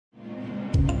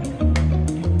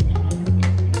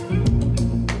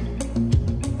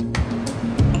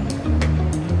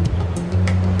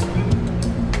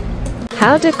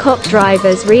How do cop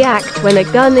drivers react when a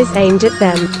gun is aimed at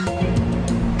them?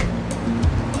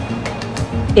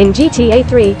 In GTA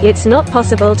 3, it's not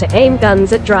possible to aim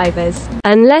guns at drivers,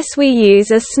 unless we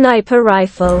use a sniper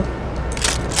rifle.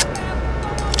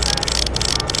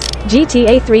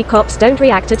 GTA 3 cops don't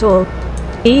react at all,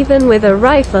 even with a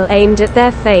rifle aimed at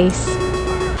their face.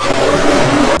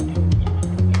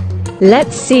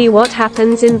 Let's see what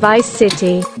happens in Vice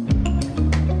City.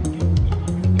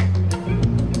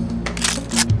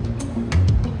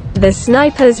 The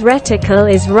sniper's reticle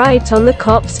is right on the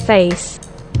cop's face.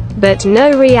 But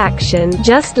no reaction,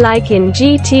 just like in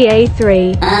GTA 3.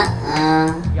 You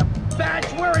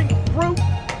badge-wearing brute!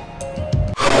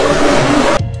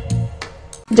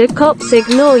 Do cops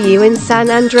ignore you in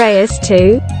San Andreas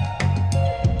too?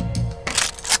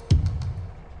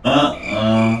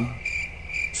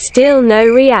 Still no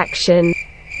reaction.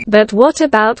 But what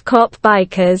about cop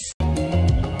bikers?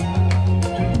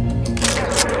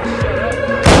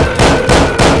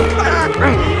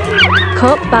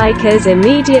 Cop bikers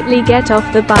immediately get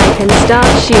off the bike and start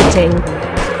shooting.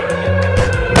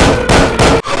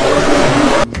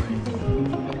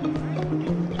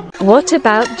 What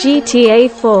about GTA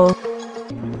 4?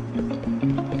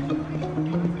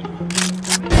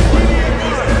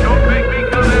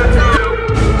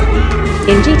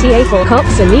 In GTA 4,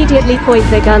 cops immediately point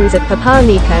their guns at Papa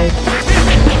Nico.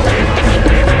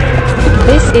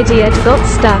 This idiot got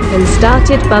stuck and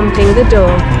started bumping the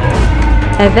door.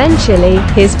 Eventually,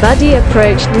 his buddy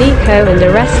approached Nico and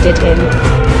arrested him.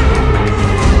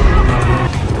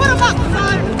 Put him up,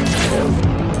 son!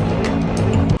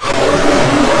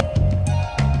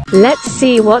 Let's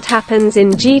see what happens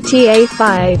in GTA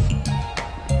 5.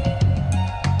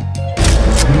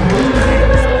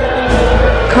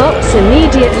 Cops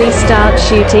immediately start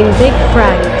shooting Big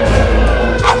Frank.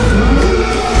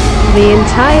 The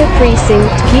entire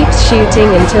precinct keeps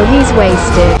shooting until he's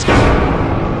wasted.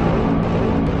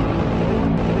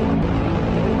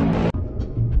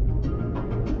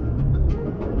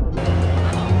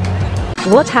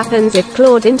 What happens if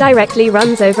Claude indirectly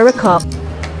runs over a cop?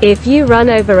 If you run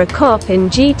over a cop in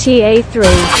GTA 3,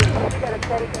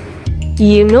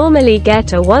 you normally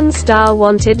get a 1-star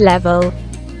wanted level.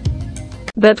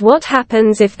 But what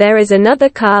happens if there is another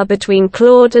car between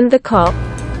Claude and the cop?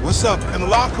 What's up? Can the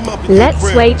law come up Let's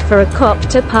wait for a cop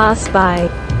to pass by.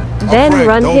 Then Frank,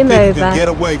 run him over. Get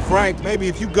away, Frank. Maybe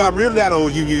if you got rid of that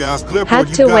old Union House clipboard,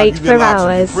 Had to wait for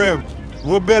hours.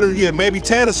 Well, better yet, maybe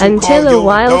Tennessee until a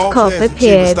wild cop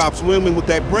appeared. Stop swimming with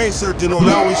that brain surgeon on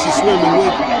how she's swimming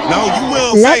with. No, you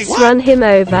will. Let's run him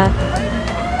over.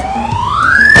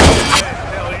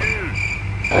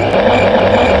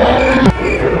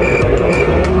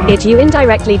 If you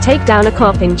indirectly take down a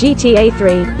cop in GTA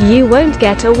 3, you won't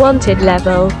get a wanted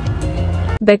level,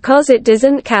 because it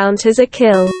doesn't count as a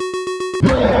kill.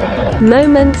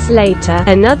 Moments later,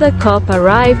 another cop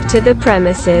arrived to the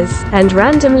premises, and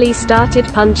randomly started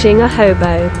punching a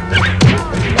hobo.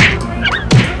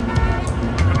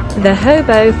 The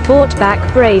hobo fought back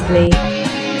bravely,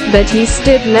 but he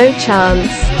stood no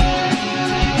chance.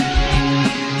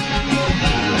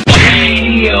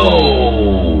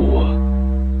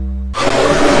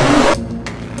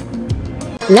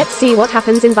 Let's see what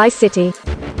happens in Vice City.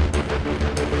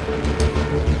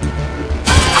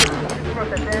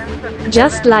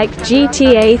 Just like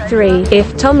GTA 3,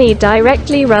 if Tommy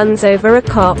directly runs over a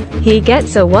cop, he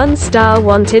gets a 1-star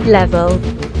wanted level.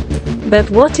 But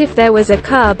what if there was a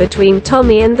car between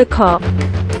Tommy and the cop?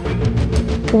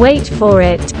 Wait for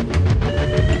it.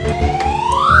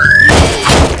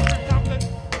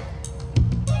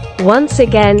 Once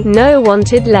again, no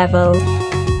wanted level.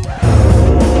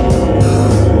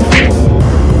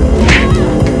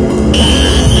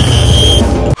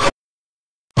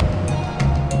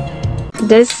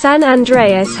 Does San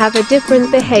Andreas have a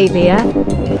different behavior?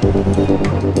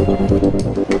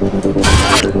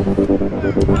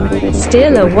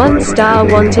 Still a 1-star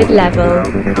wanted level.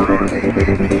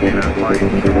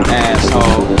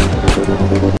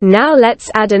 Asshole. Now let's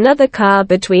add another car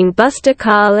between Buster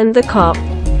Carl and the cop.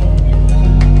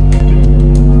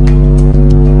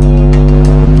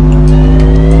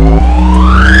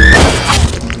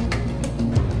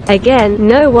 Again,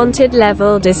 no wanted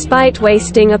level despite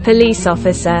wasting a police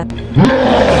officer.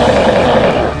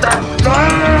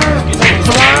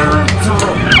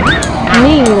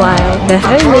 Meanwhile, the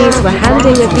homies were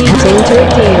handing a beating to a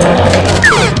dealer.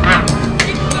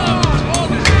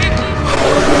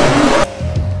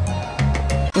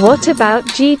 What about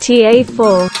GTA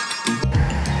 4?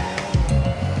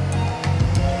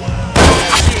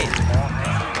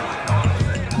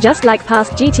 Just like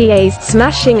past GTAs,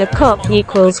 smashing a cop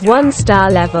equals 1-star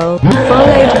level,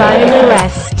 followed by an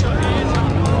arrest.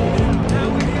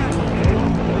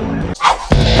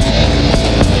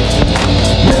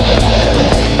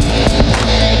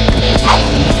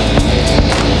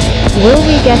 Will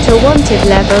we get a wanted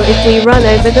level if we run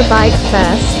over the bike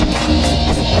first?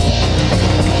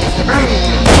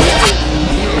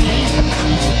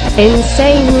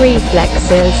 Insane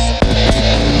reflexes.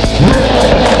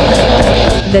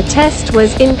 The test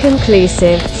was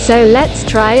inconclusive, so let's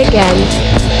try again.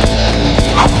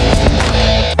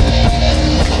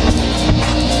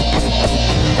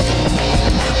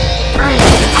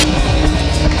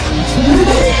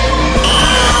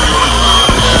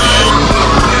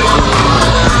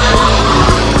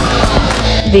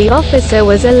 The officer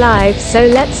was alive, so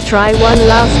let's try one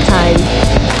last time.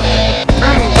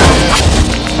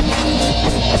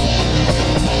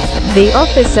 The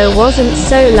officer wasn't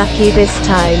so lucky this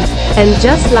time. And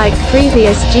just like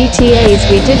previous GTAs,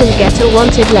 we didn't get a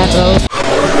wanted level.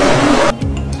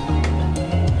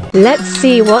 Let's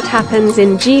see what happens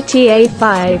in GTA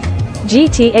 5.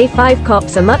 GTA 5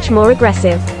 cops are much more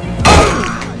aggressive.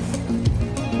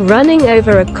 Running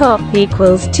over a cop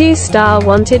equals 2-star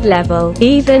wanted level,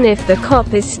 even if the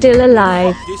cop is still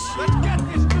alive.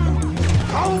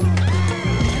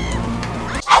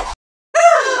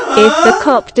 If the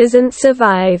cop doesn't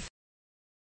survive,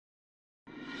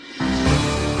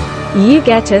 you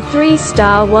get a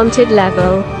 3-star wanted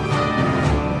level.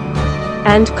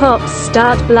 And cops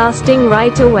start blasting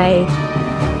right away.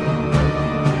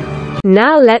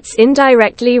 Now let's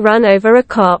indirectly run over a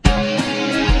cop.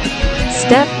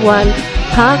 Step 1.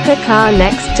 Park a car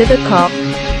next to the cop.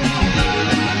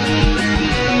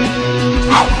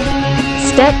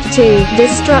 Step 2.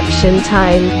 Destruction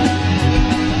time.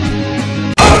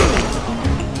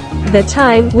 The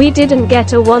time, we didn't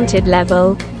get a wanted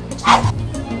level.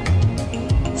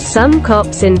 Some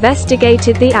cops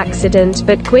investigated the accident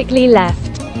but quickly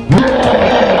left.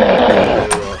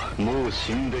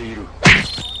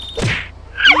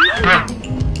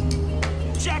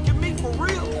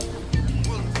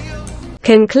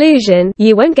 Conclusion: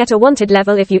 you won't get a wanted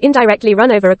level if you indirectly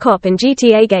run over a cop in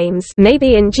GTA games,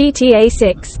 maybe in GTA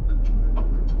 6.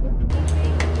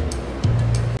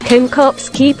 Can cops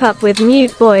keep up with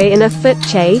Mute Boy in a foot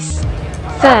chase?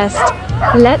 First,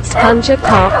 let's punch a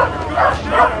cop.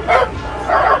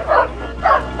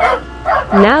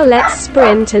 Now let's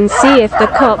sprint and see if the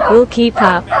cop will keep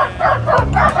up.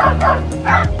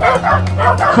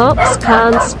 Cops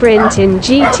can't sprint in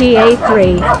GTA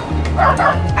 3.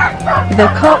 The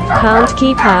cop can't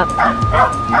keep up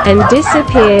and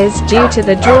disappears due to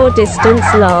the draw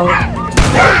distance lol.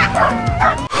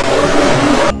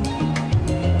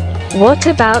 What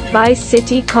about Vice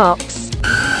City cops?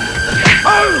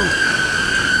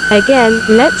 Again,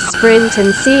 let's sprint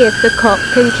and see if the cop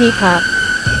can keep up.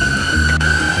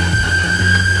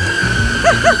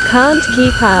 Can't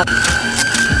keep up.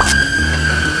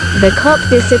 The cop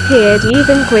disappeared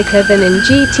even quicker than in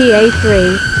GTA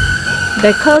 3.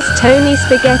 Because Tony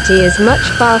Spaghetti is much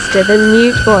faster than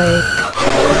Mute Boy.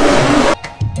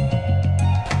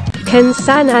 Can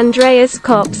San Andreas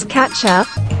cops catch up?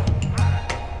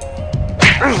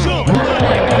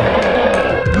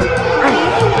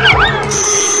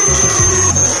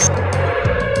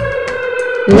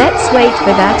 Let's wait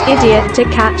for that idiot to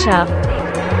catch up.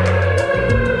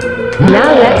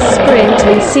 Now let's sprint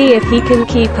and see if he can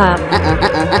keep up.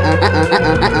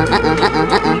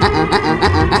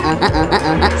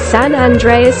 San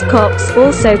Andreas cops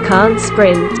also can't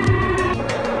sprint.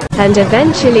 And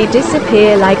eventually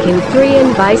disappear like in 3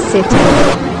 in Vice City.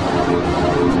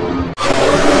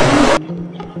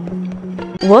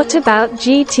 What about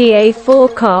GTA 4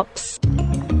 cops?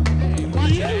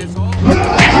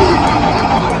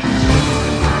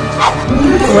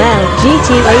 Well,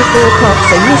 GTA 4 cops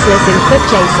are useless in foot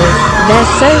chases.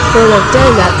 They're so full of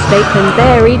donuts they can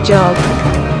barely jog.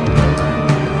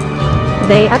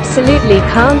 They absolutely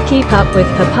can't keep up with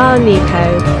Papa Nico.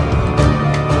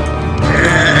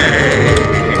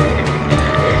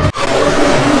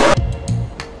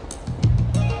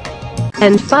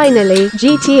 And finally,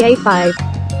 GTA 5.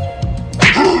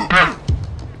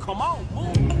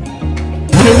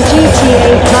 Can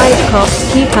GTA 5 cops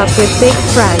keep up with Big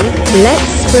Frank? Let's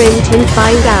sprint and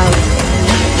find out.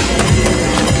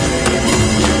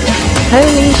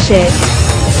 Holy shit.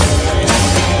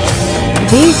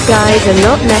 These guys are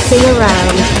not messing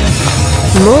around.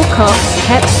 More cops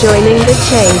kept joining the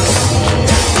chase.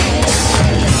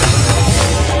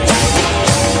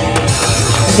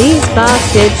 These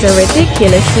bastards are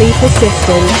ridiculously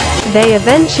persistent. They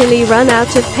eventually run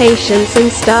out of patience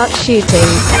and start shooting.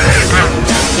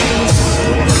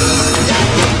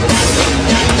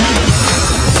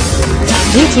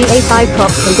 GTA 5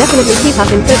 cops can definitely keep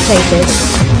up in foot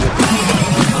chases.